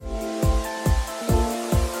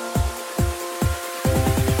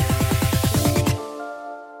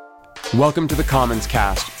Welcome to the Commons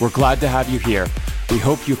Cast. We're glad to have you here. We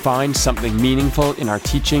hope you find something meaningful in our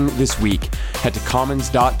teaching this week. Head to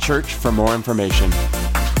commons.church for more information.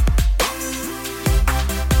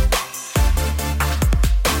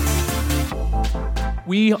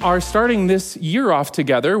 We are starting this year off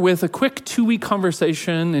together with a quick 2-week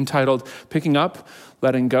conversation entitled Picking Up,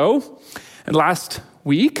 Letting Go. And last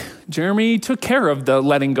week, Jeremy took care of the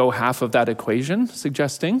letting go half of that equation,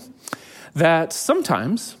 suggesting that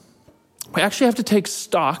sometimes we actually have to take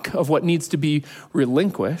stock of what needs to be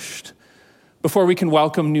relinquished before we can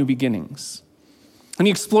welcome new beginnings. And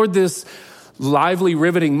he explored this lively,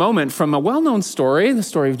 riveting moment from a well-known story, the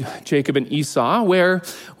story of Jacob and Esau, where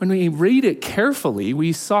when we read it carefully,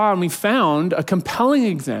 we saw and we found a compelling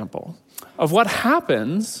example of what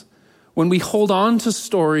happens when we hold on to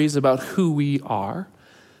stories about who we are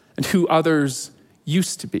and who others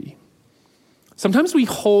used to be. Sometimes we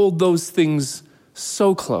hold those things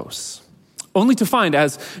so close, only to find,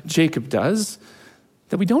 as Jacob does,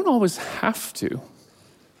 that we don't always have to.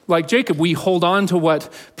 Like Jacob, we hold on to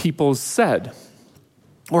what people said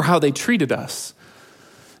or how they treated us.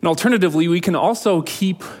 And alternatively, we can also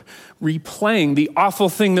keep replaying the awful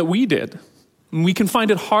thing that we did. And we can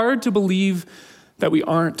find it hard to believe that we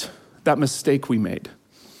aren't that mistake we made.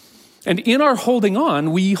 And in our holding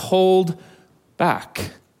on, we hold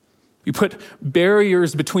back. We put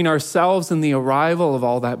barriers between ourselves and the arrival of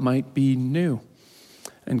all that might be new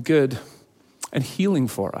and good and healing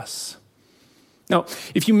for us. Now,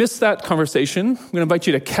 if you missed that conversation, I'm going to invite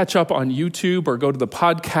you to catch up on YouTube or go to the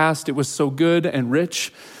podcast. It was so good and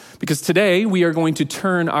rich, because today we are going to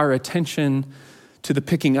turn our attention to the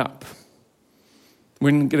picking up. We're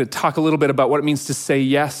going to talk a little bit about what it means to say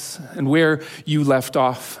yes and where you left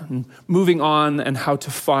off, and moving on and how to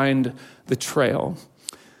find the trail.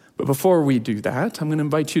 But before we do that, I'm going to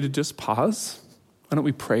invite you to just pause. Why don't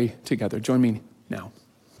we pray together? Join me now.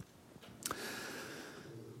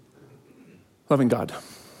 Loving God,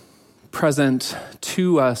 present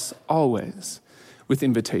to us always with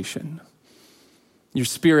invitation. Your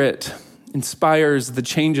Spirit inspires the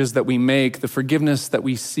changes that we make, the forgiveness that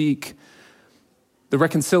we seek, the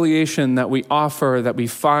reconciliation that we offer, that we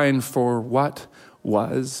find for what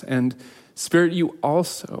was. And Spirit, you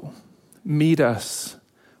also meet us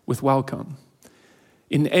with welcome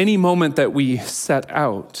in any moment that we set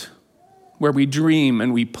out, where we dream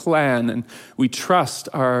and we plan and we trust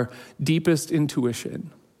our deepest intuition,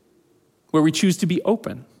 where we choose to be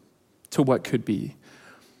open to what could be.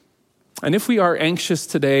 And if we are anxious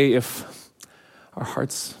today, if our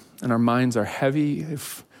hearts and our minds are heavy,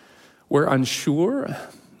 if we're unsure,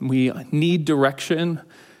 we need direction,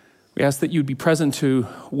 we ask that you'd be present to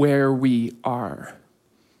where we are,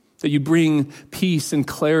 that you bring peace and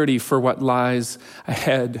clarity for what lies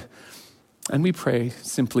ahead. And we pray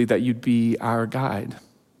simply that you'd be our guide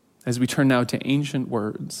as we turn now to ancient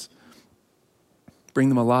words. Bring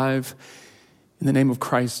them alive. In the name of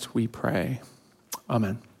Christ, we pray.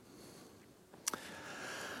 Amen.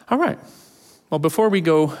 All right. Well, before we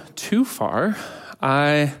go too far,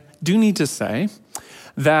 I do need to say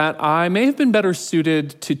that I may have been better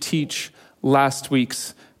suited to teach last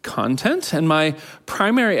week's content, and my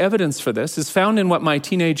primary evidence for this is found in what my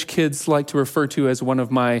teenage kids like to refer to as one of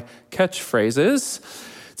my catchphrases.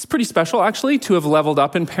 It's pretty special, actually, to have leveled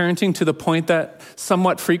up in parenting to the point that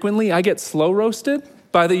somewhat frequently I get slow roasted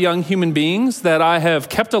by the young human beings that I have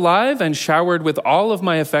kept alive and showered with all of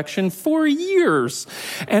my affection for years.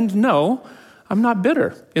 And no, I'm not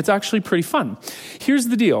bitter. It's actually pretty fun. Here's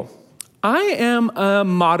the deal. I am a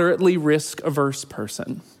moderately risk-averse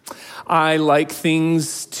person. I like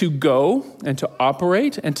things to go and to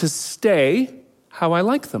operate and to stay how I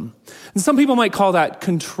like them. And some people might call that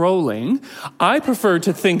controlling. I prefer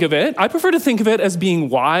to think of it as being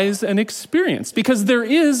wise and experienced, because there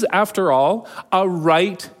is, after all, a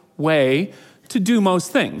right way to do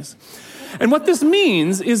most things. And what this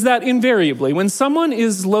means is that invariably, when someone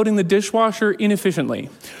is loading the dishwasher inefficiently,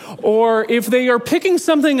 or if they are picking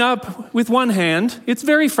something up with one hand, it's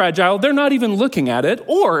very fragile, they're not even looking at it,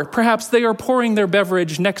 or perhaps they are pouring their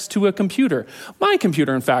beverage next to a computer. My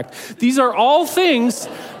computer, in fact. These are all things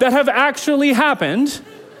that have actually happened.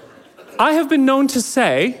 I have been known to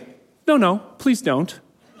say, no, please don't.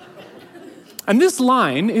 And this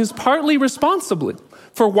line is partly responsible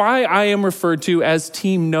for why I am referred to as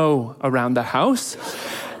Team No around the house.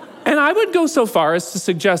 And I would go so far as to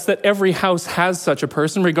suggest that every house has such a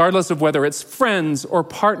person, regardless of whether it's friends or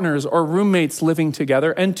partners or roommates living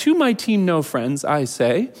together. And to my Team No friends, I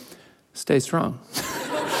say, stay strong.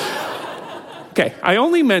 Okay, I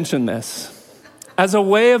only mention this as a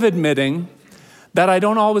way of admitting that I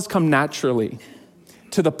don't always come naturally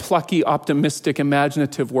to the plucky, optimistic,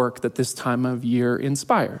 imaginative work that this time of year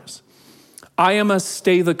inspires. I am a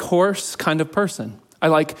stay the course kind of person. I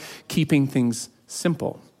like keeping things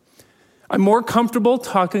simple. I'm more comfortable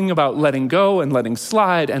talking about letting go and letting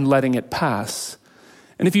slide and letting it pass.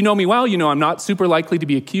 And if you know me well, you know I'm not super likely to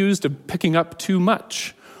be accused of picking up too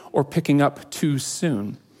much or picking up too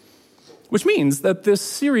soon. Which means that this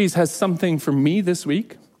series has something for me this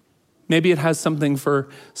week. Maybe it has something for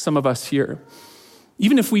some of us here.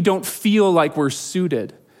 Even if we don't feel like we're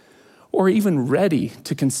suited or even ready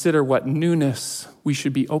to consider what newness we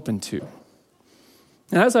should be open to.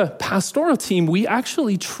 And as a pastoral team, we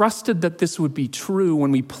actually trusted that this would be true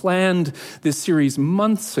when we planned this series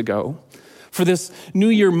months ago for this New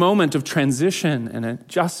Year moment of transition and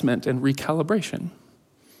adjustment and recalibration.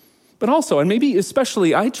 But also, and maybe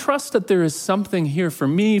especially, I trust that there is something here for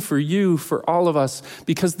me, for you, for all of us,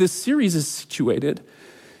 because this series is situated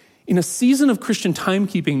in a season of Christian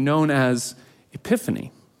timekeeping known as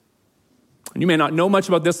Epiphany. And you may not know much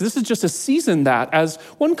about this. This is just a season that, as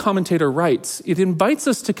one commentator writes, it invites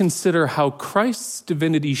us to consider how Christ's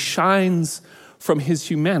divinity shines from his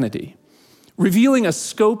humanity, revealing a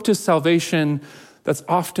scope to salvation that's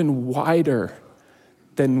often wider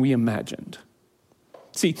than we imagined.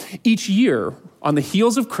 See, each year, on the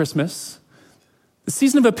heels of Christmas, the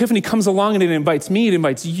season of Epiphany comes along and it invites me, it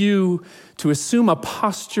invites you to assume a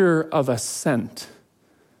posture of assent,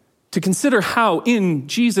 to consider how in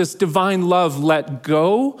Jesus' divine love let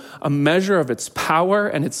go a measure of its power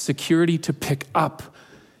and its security to pick up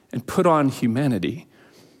and put on humanity.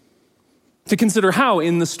 To consider how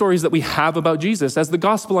in the stories that we have about Jesus, as the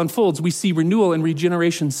gospel unfolds, we see renewal and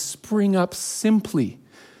regeneration spring up simply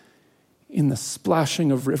in the splashing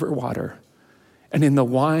of river water and in the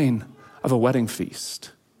wine of a wedding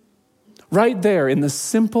feast. Right there in the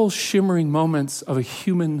simple, shimmering moments of a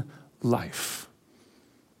human life.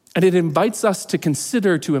 And it invites us to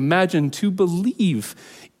consider, to imagine, to believe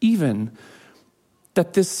even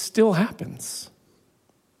that this still happens.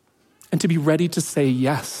 And to be ready to say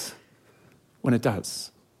yes when it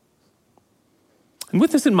does. And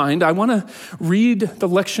with this in mind, I want to read the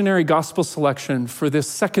lectionary gospel selection for this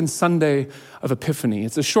second Sunday of Epiphany.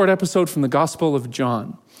 It's a short episode from the Gospel of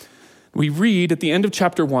John. We read at the end of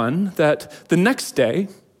chapter 1 that the next day,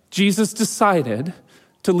 Jesus decided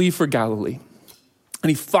to leave for Galilee. And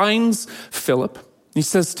he finds Philip. He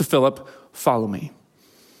says to Philip, "Follow me."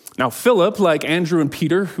 Now, Philip, like Andrew and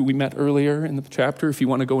Peter, who we met earlier in the chapter, if you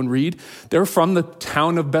want to go and read, they're from the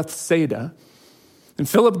town of Bethsaida. And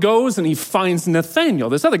Philip goes and he finds Nathanael,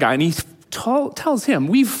 this other guy, and he tells him,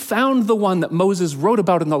 "We've found the one that Moses wrote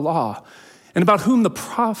about in the law and about whom the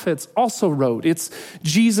prophets also wrote. It's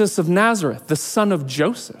Jesus of Nazareth, the son of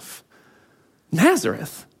Joseph."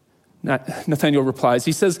 Nazareth? Nathanael replies,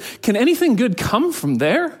 he says, "Can anything good come from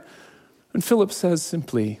there?" And Philip says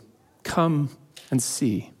simply, "Come and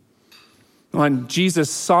see." When Jesus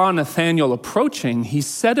saw Nathanael approaching, he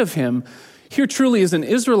said of him, "Here truly is an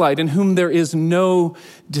Israelite in whom there is no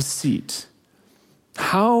deceit."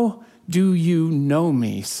 "How do you know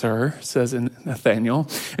me, sir?" says Nathanael.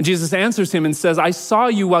 And Jesus answers him and says, "I saw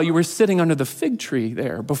you while you were sitting under the fig tree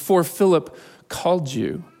there, before Philip called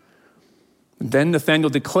you." And then Nathanael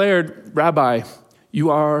declared, "Rabbi,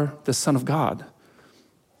 you are the Son of God.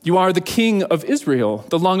 You are the King of Israel,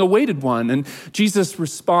 the long-awaited one." And Jesus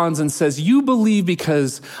responds and says, "You believe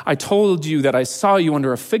because I told you that I saw you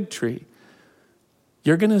under a fig tree.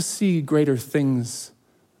 You're going to see greater things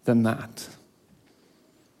than that."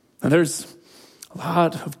 Now, there's a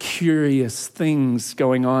lot of curious things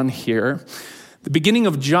going on here. The beginning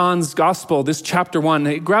of John's gospel, this chapter 1,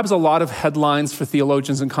 it grabs a lot of headlines for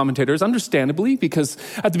theologians and commentators, understandably, because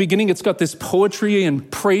at the beginning it's got this poetry and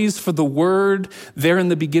praise for the word there in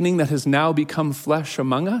the beginning that has now become flesh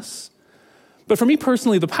among us. But for me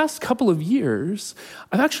personally, the past couple of years,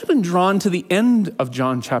 I've actually been drawn to the end of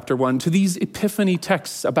John chapter 1, to these epiphany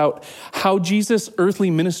texts about how Jesus' earthly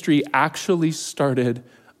ministry actually started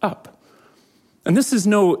up. And this is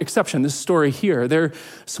no exception, this story here. There are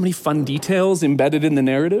so many fun details embedded in the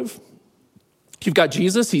narrative. You've got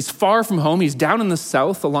Jesus, he's far from home. He's down in the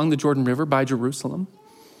south along the Jordan River by Jerusalem.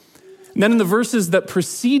 And then in the verses that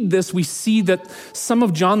precede this, we see that some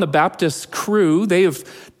of John the Baptist's crew, they have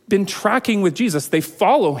been tracking with Jesus. They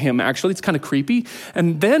follow him, actually. It's kind of creepy.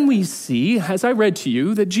 And then we see, as I read to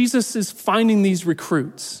you, that Jesus is finding these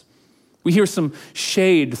recruits. We hear some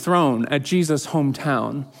shade thrown at Jesus'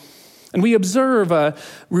 hometown. And we observe a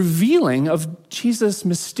revealing of Jesus'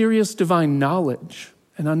 mysterious divine knowledge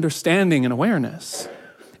and understanding and awareness.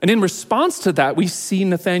 And in response to that, we see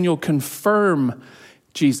Nathanael confirm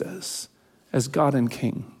Jesus as God and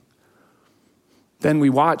King. Then we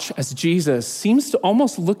watch as Jesus seems to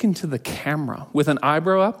almost look into the camera with an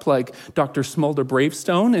eyebrow up like Dr. Smolder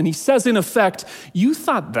Bravestone. And he says, in effect, you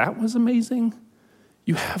thought that was amazing?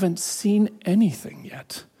 You haven't seen anything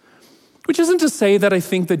yet. Which isn't to say that I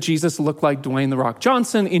think that Jesus looked like Dwayne "The Rock"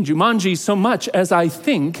 Johnson in Jumanji so much as I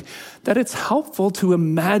think that it's helpful to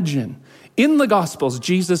imagine in the Gospels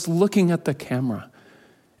Jesus looking at the camera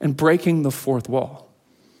and breaking the fourth wall.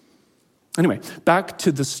 Anyway, back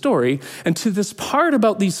to the story and to this part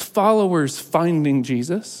about these followers finding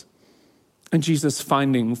Jesus and Jesus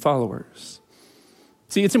finding followers.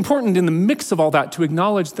 See, it's important in the mix of all that to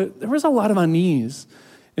acknowledge that there was a lot of unease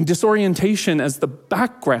and disorientation as the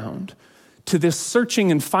background to this searching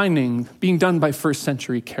and finding being done by first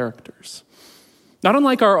century characters. Not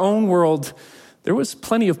unlike our own world, there was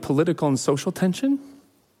plenty of political and social tension.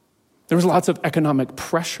 There was lots of economic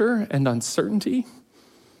pressure and uncertainty.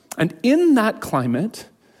 And in that climate,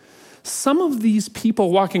 some of these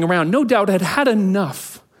people walking around no doubt had had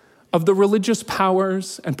enough of the religious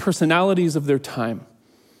powers and personalities of their time.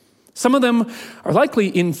 Some of them are likely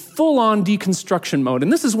in full-on deconstruction mode,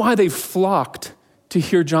 and this is why they flocked to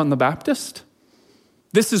hear John the Baptist.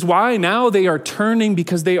 This is why now they are turning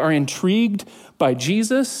because they are intrigued by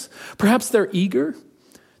Jesus. Perhaps they're eager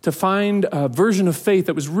to find a version of faith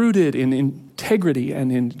that was rooted in integrity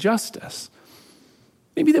and in justice.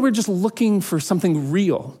 Maybe they were just looking for something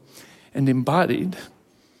real and embodied.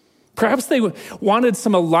 Perhaps they wanted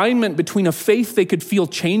some alignment between a faith they could feel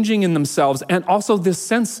changing in themselves and also this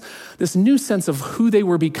new sense of who they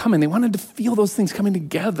were becoming. They wanted to feel those things coming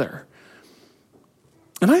together.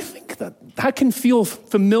 And I think that can feel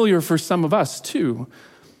familiar for some of us too.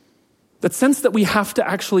 That sense that we have to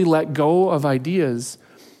actually let go of ideas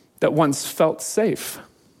that once felt safe.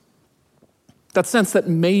 That sense that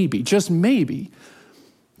maybe, just maybe,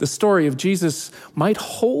 the story of Jesus might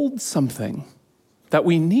hold something that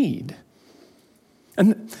we need.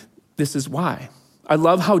 And this is why. I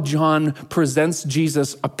love how John presents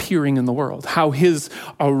Jesus appearing in the world, how his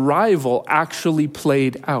arrival actually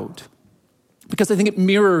played out. Because I think it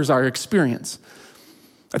mirrors our experience.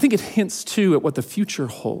 I think it hints too at what the future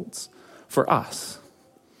holds for us.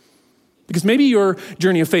 Because maybe your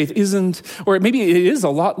journey of faith isn't, or maybe it is a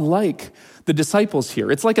lot like the disciples here.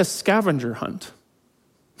 It's like a scavenger hunt.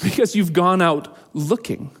 Because you've gone out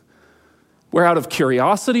looking. Where out of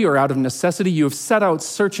curiosity or out of necessity, you have set out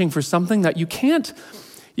searching for something that you can't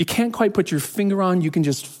quite put your finger on, you can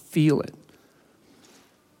just feel it.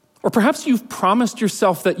 Or perhaps you've promised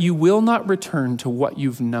yourself that you will not return to what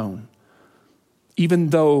you've known, even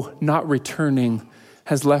though not returning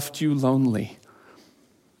has left you lonely.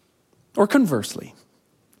 Or conversely,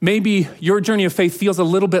 maybe your journey of faith feels a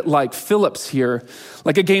little bit like Philip's here,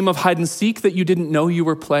 like a game of hide and seek that you didn't know you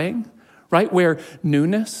were playing, right? Where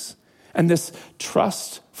newness and this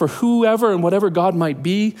trust for whoever and whatever God might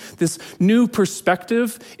be, this new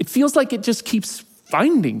perspective, it feels like it just keeps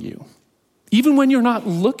finding you, even when you're not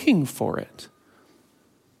looking for it.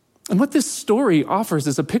 And what this story offers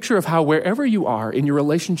is a picture of how wherever you are in your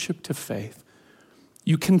relationship to faith,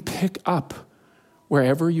 you can pick up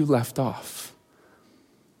wherever you left off.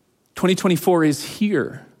 2024 is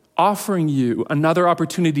here, offering you another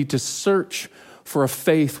opportunity to search for a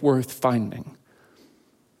faith worth finding.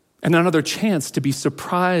 And another chance to be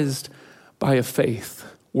surprised by a faith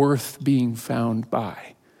worth being found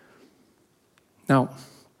by. Now,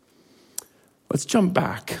 let's jump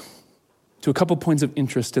back to a couple points of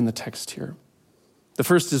interest in the text here. The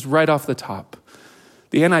first is right off the top.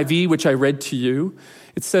 The NIV, which I read to you,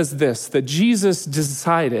 it says this, that Jesus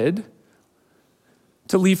decided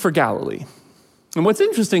to leave for Galilee. And what's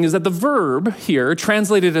interesting is that the verb here,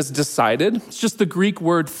 translated as decided, it's just the Greek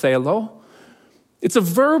word thelo. It's a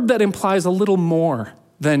verb that implies a little more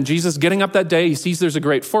than Jesus getting up that day. He sees there's a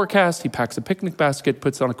great forecast. He packs a picnic basket,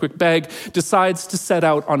 puts on a quick bag, decides to set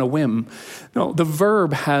out on a whim. No, the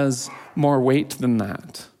verb has more weight than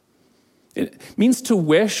that. It means to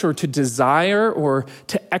wish or to desire or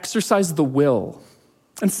to exercise the will.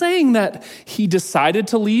 And saying that he decided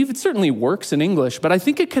to leave, it certainly works in English, but I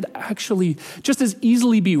think it could actually just as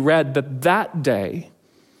easily be read that day,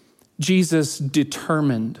 Jesus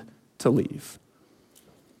determined to leave.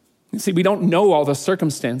 You see, we don't know all the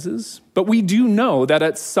circumstances, but we do know that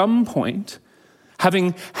at some point,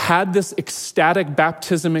 having had this ecstatic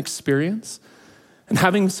baptism experience and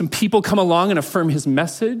having some people come along and affirm his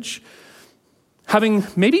message, having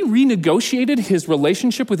maybe renegotiated his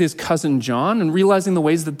relationship with his cousin John and realizing the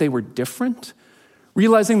ways that they were different,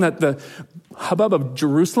 realizing that the hubbub of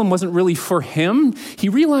Jerusalem wasn't really for him, he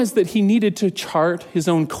realized that he needed to chart his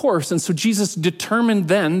own course. And so Jesus determined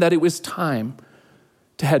then that it was time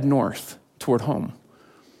to head north toward home.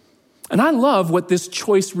 And I love what this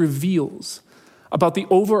choice reveals about the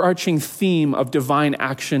overarching theme of divine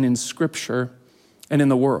action in Scripture and in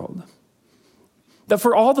the world. That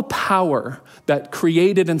for all the power that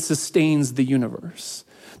created and sustains the universe,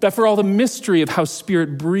 that for all the mystery of how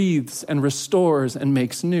Spirit breathes and restores and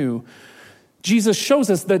makes new, Jesus shows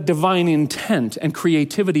us that divine intent and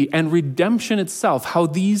creativity and redemption itself, how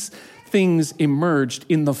these things emerged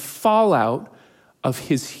in the fallout of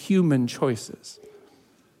his human choices.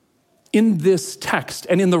 In this text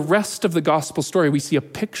and in the rest of the gospel story, we see a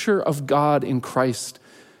picture of God in Christ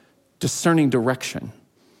discerning direction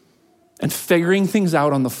and figuring things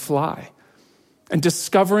out on the fly and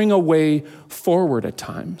discovering a way forward at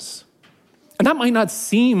times. And that might not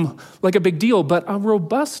seem like a big deal, but a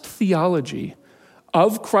robust theology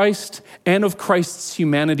of Christ and of Christ's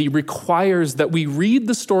humanity requires that we read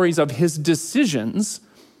the stories of his decisions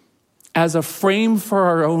as a frame for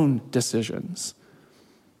our own decisions.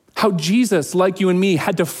 How Jesus, like you and me,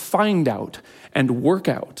 had to find out and work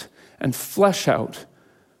out and flesh out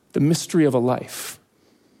the mystery of a life,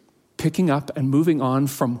 picking up and moving on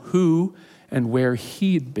from who and where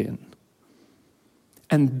he'd been.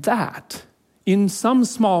 And that, in some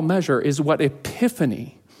small measure, is what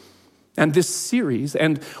Epiphany and this series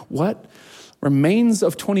and what remains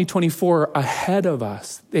of 2024 ahead of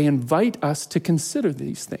us, they invite us to consider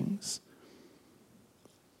these things.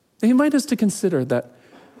 They invite us to consider that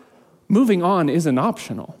moving on isn't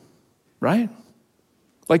optional, right?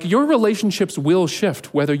 Like your relationships will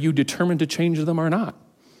shift whether you determine to change them or not.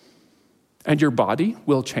 And your body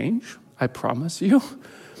will change, I promise you.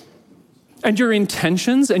 And your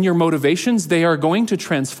intentions and your motivations, they are going to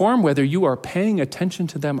transform whether you are paying attention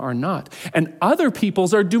to them or not. And other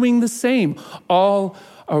people's are doing the same all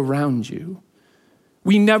around you.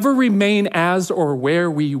 We never remain as or where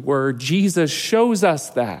we were. Jesus shows us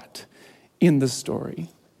that in the story.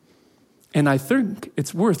 And I think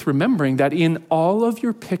it's worth remembering that in all of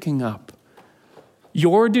your picking up,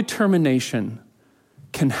 your determination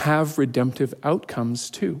can have redemptive outcomes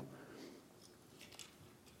too.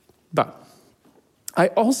 But I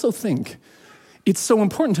also think it's so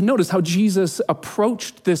important to notice how Jesus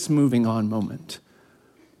approached this moving on moment.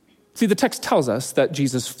 See, the text tells us that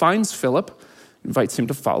Jesus finds Philip, invites him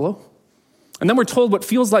to follow. And then we're told what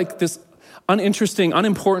feels like this uninteresting,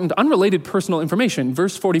 unimportant, unrelated personal information.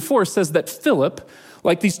 Verse 44 says that Philip,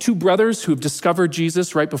 like these two brothers who have discovered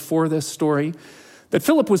Jesus right before this story, that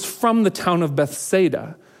Philip was from the town of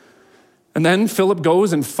Bethsaida. And then Philip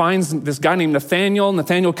goes and finds this guy named Nathanael.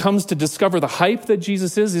 Nathanael comes to discover the hype that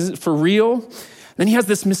Jesus is. Is it for real? Then he has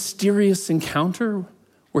this mysterious encounter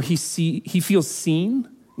where he feels seen,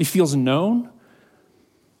 he feels known.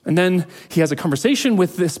 And then he has a conversation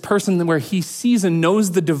with this person where he sees and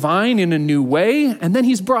knows the divine in a new way. And then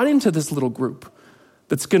he's brought into this little group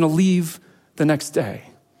that's going to leave the next day.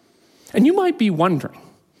 And you might be wondering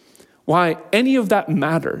why any of that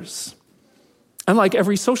matters. And like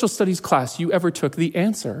every social studies class you ever took, the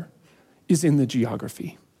answer is in the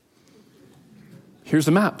geography. Here's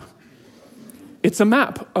a map. It's a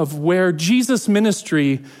map of where Jesus'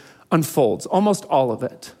 ministry unfolds, almost all of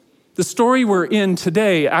it. The story we're in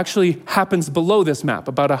today actually happens below this map,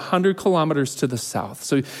 about 100 kilometers to the south.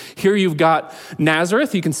 So here you've got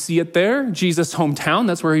Nazareth. You can see it there, Jesus' hometown.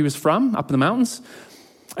 That's where he was from, up in the mountains.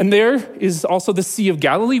 And there is also the Sea of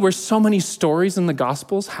Galilee, where so many stories in the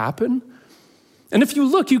Gospels happen. And if you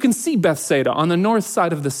look, you can see Bethsaida on the north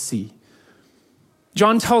side of the sea.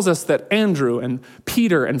 John tells us that Andrew and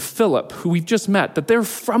Peter and Philip, who we've just met, that they're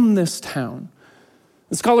from this town.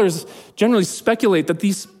 And scholars generally speculate that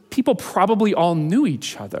these people probably all knew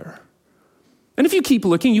each other. And if you keep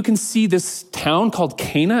looking, you can see this town called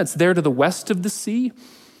Cana. It's there to the west of the sea.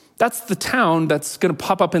 That's the town that's going to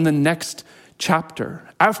pop up in the next chapter,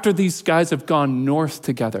 after these guys have gone north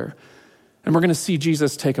together. And we're going to see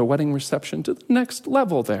Jesus take a wedding reception to the next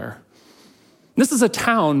level there. This is a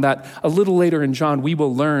town that a little later in John, we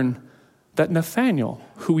will learn that Nathanael,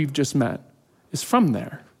 who we've just met, is from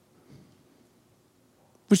there.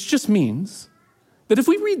 Which just means that if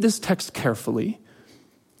we read this text carefully,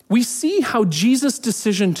 we see how Jesus'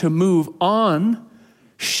 decision to move on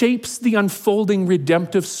shapes the unfolding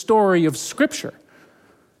redemptive story of Scripture.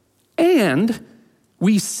 And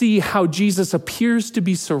we see how Jesus appears to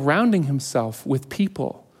be surrounding himself with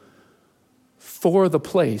people for the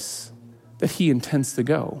place that he intends to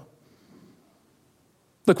go.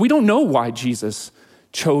 Look, we don't know why Jesus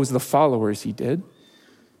chose the followers he did.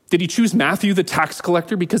 Did he choose Matthew, the tax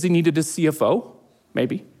collector, because he needed a CFO?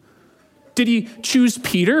 Maybe. Did he choose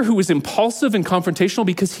Peter, who was impulsive and confrontational,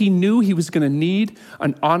 because he knew he was going to need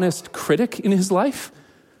an honest critic in his life?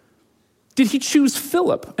 Did he choose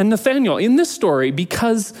Philip and Nathanael in this story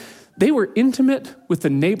because they were intimate with the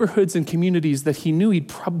neighborhoods and communities that he knew he'd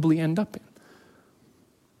probably end up in?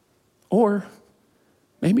 Or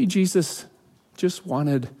maybe Jesus just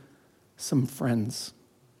wanted some friends.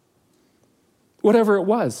 Whatever it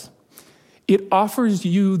was, it offers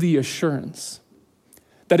you the assurance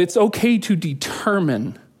that it's okay to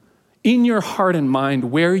determine in your heart and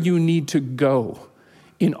mind where you need to go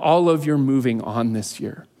in all of your moving on this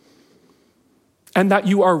year. And that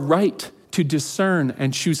you are right to discern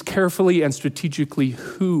and choose carefully and strategically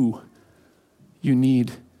who you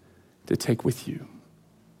need to take with you.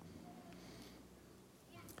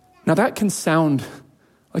 Now that can sound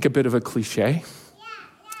like a bit of a cliche,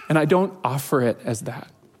 and I don't offer it as that.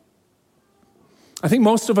 I think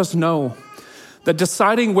most of us know that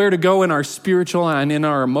deciding where to go in our spiritual and in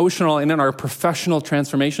our emotional and in our professional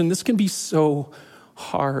transformation, this can be so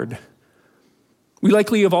hard. We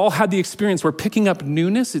likely have all had the experience where picking up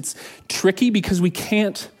newness, it's tricky because we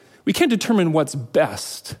can't determine what's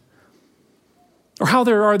best. Or how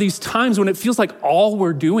there are these times when it feels like all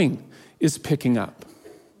we're doing is picking up.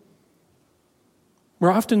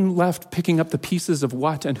 We're often left picking up the pieces of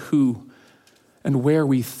what and who and where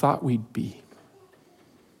we thought we'd be.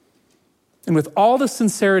 And with all the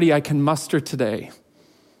sincerity I can muster today,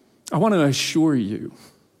 I want to assure you,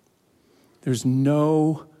 there's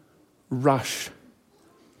no rush.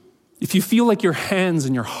 If you feel like your hands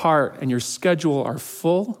and your heart and your schedule are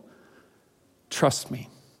full, trust me,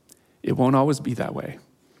 it won't always be that way.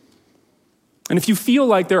 And if you feel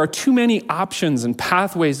like there are too many options and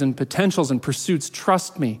pathways and potentials and pursuits,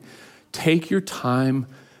 trust me, take your time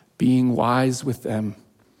being wise with them.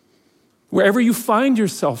 Wherever you find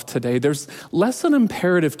yourself today, there's less an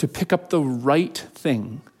imperative to pick up the right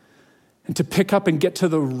thing and to pick up and get to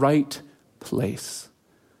the right place,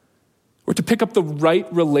 or to pick up the right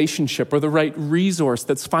relationship or the right resource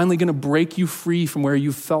that's finally going to break you free from where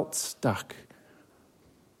you felt stuck.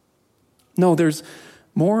 No, there's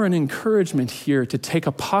more an encouragement here to take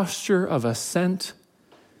a posture of assent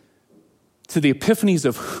to the epiphanies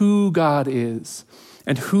of who God is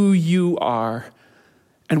and who you are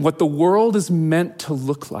and what the world is meant to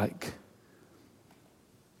look like.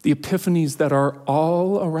 The epiphanies that are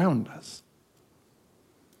all around us.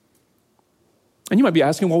 And you might be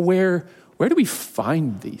asking, well, where do we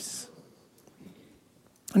find these?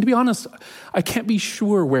 And to be honest, I can't be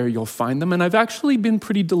sure where you'll find them. And I've actually been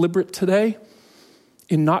pretty deliberate today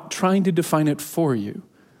in not trying to define it for you.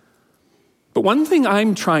 But one thing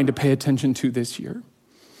I'm trying to pay attention to this year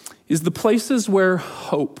is the places where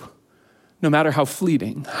hope, no matter how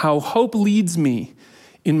fleeting, how hope leads me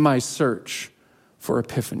in my search for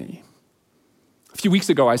epiphany. A few weeks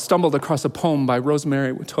ago, I stumbled across a poem by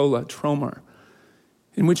Rosemary Watola Tromar,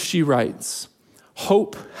 in which she writes,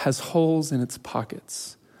 "Hope has holes in its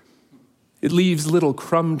pockets. It leaves little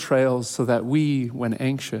crumb trails so that we, when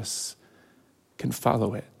anxious, can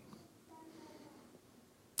follow it."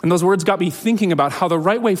 And those words got me thinking about how the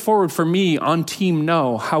right way forward for me on Team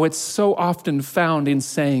No, how it's so often found in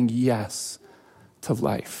saying yes to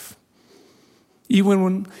life.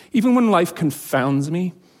 Even when life confounds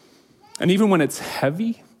me, and even when it's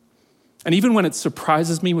heavy, and even when it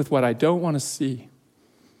surprises me with what I don't want to see.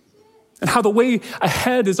 And how the way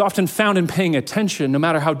ahead is often found in paying attention, no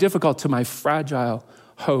matter how difficult, to my fragile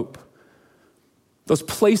hope. Those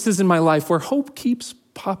places in my life where hope keeps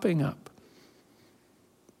popping up.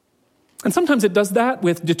 And sometimes it does that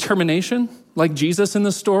with determination, like Jesus in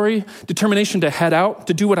the story, determination to head out,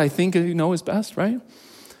 to do what I think is best, right?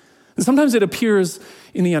 And sometimes it appears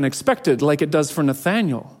in the unexpected, like it does for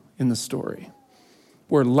Nathanael in the story,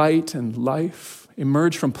 where light and life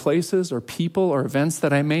emerge from places or people or events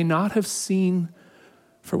that I may not have seen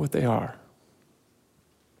for what they are.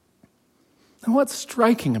 And what's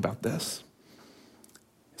striking about this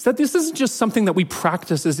is that this isn't just something that we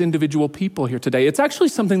practice as individual people here today. It's actually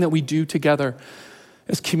something that we do together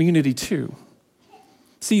as community too.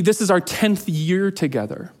 See, this is our 10th year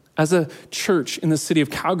together as a church in the city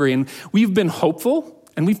of Calgary, and we've been hopeful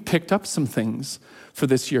and we've picked up some things for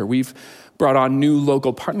this year. We've brought on new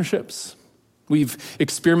local partnerships. We've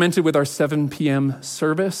experimented with our 7 p.m.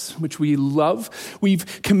 service, which we love.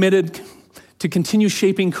 We've committed to continue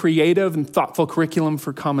shaping creative and thoughtful curriculum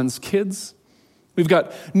for Commons kids. We've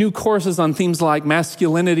got new courses on themes like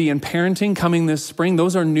masculinity and parenting coming this spring.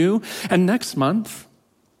 Those are new. And next month,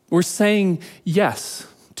 we're saying yes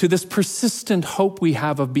to this persistent hope we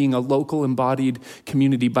have of being a local embodied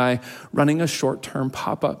community by running a short-term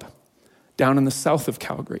pop-up down in the south of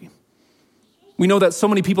Calgary. We know that so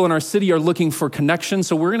many people in our city are looking for connection,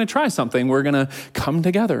 so we're going to try something. We're going to come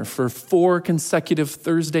together for 4 consecutive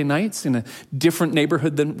Thursday nights in a different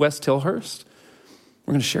neighborhood than West Hillhurst.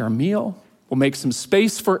 We're going to share a meal. We'll make some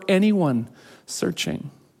space for anyone searching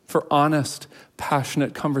for honest,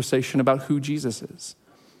 passionate conversation about who Jesus is.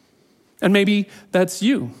 And maybe that's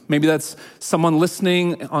you. Maybe that's someone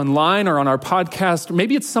listening online or on our podcast.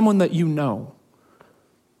 Maybe it's someone that you know.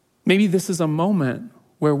 Maybe this is a moment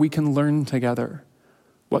where we can learn together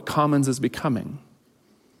what Commons is becoming.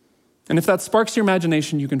 And if that sparks your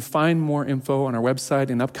imagination, you can find more info on our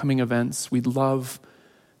website and upcoming events. We'd love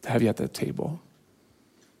to have you at the table.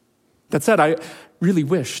 That said, I really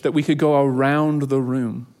wish that we could go around the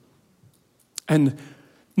room and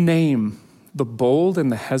name the bold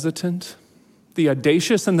and the hesitant, the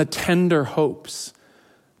audacious and the tender hopes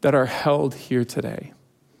that are held here today.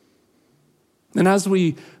 And as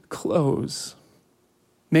we close,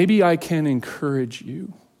 maybe I can encourage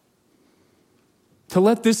you to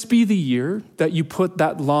let this be the year that you put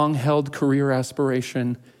that long-held career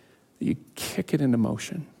aspiration, that you kick it into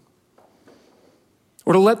motion.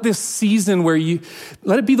 Or to let this season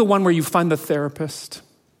let it be the one where you find the therapist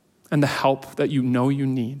and the help that you know you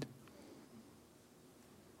need.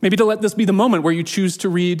 Maybe to let this be the moment where you choose to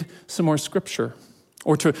read some more scripture,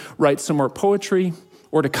 or to write some more poetry,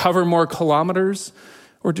 or to cover more kilometers,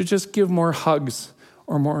 or to just give more hugs,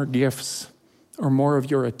 or more gifts, or more of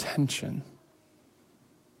your attention.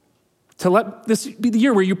 To let this be the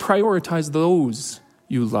year where you prioritize those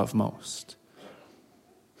you love most.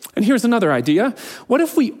 And here's another idea. What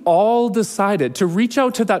if we all decided to reach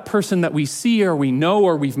out to that person that we see or we know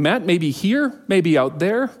or we've met, maybe here, maybe out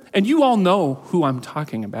there, and you all know who I'm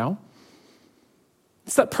talking about.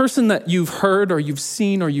 It's that person that you've heard or you've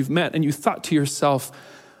seen or you've met, and you thought to yourself,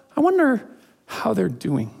 I wonder how they're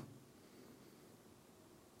doing.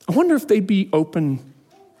 I wonder if they'd be open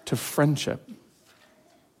to friendship.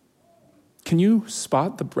 Can you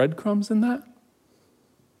spot the breadcrumbs in that?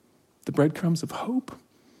 The breadcrumbs of hope?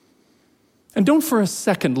 And don't for a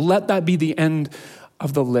second let that be the end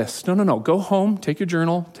of the list. No. Go home, take your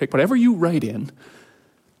journal, take whatever you write in,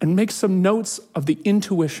 and make some notes of the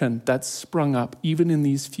intuition that's sprung up even in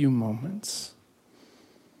these few moments.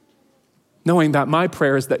 Knowing that my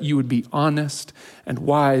prayer is that you would be honest and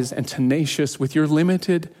wise and tenacious with your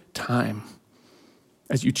limited time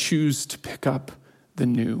as you choose to pick up the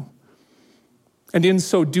new. And in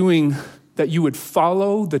so doing, that you would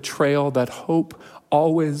follow the trail that hope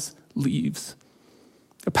always leaves,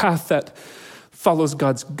 a path that follows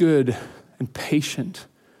God's good and patient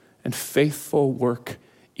and faithful work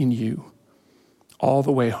in you all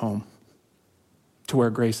the way home to where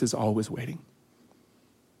grace is always waiting.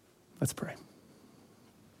 Let's pray.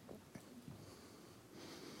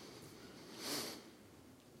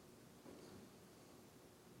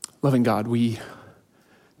 Loving God,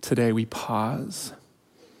 today we pause.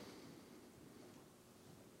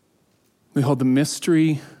 We hold the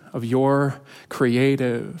mystery of your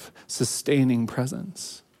creative, sustaining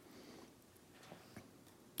presence.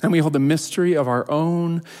 And we hold the mystery of our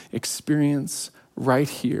own experience right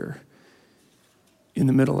here in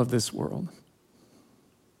the middle of this world.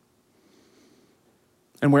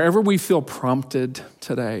 And wherever we feel prompted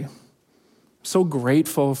today, I'm so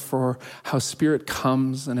grateful for how Spirit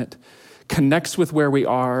comes and it connects with where we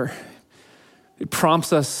are. It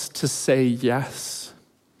prompts us to say yes.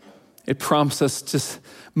 It prompts us to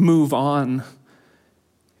move on.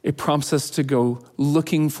 It prompts us to go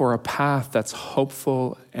looking for a path that's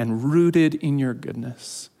hopeful and rooted in your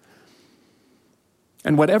goodness.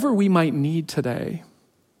 And whatever we might need today,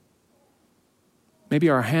 maybe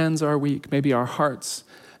our hands are weak, maybe our hearts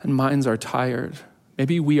and minds are tired,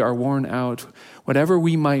 maybe we are worn out. Whatever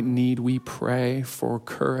we might need, we pray for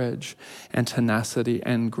courage and tenacity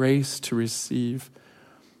and grace to receive.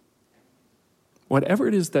 Whatever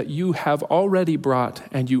it is that you have already brought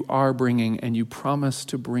and you are bringing and you promise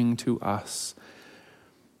to bring to us,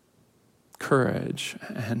 courage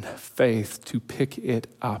and faith to pick it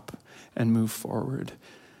up and move forward.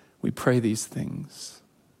 We pray these things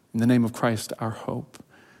in the name of Christ, our hope.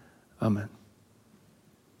 Amen.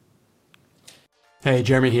 Hey,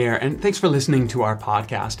 Jeremy here, and thanks for listening to our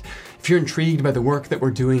podcast. If you're intrigued by the work that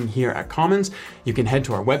we're doing here at Commons, you can head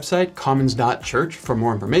to our website, commons.church, for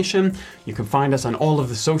more information. You can find us on all of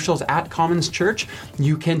the socials at Commons Church.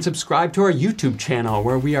 You can subscribe to our YouTube channel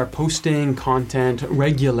where we are posting content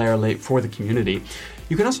regularly for the community.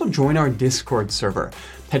 You can also join our Discord server.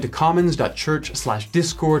 Head to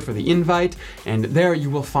commons.church/discord for the invite, and there you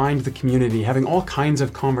will find the community having all kinds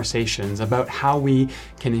of conversations about how we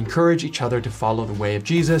can encourage each other to follow the way of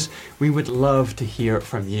Jesus. We would love to hear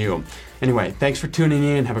from you. Anyway, thanks for tuning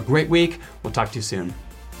in. Have a great week. We'll talk to you soon.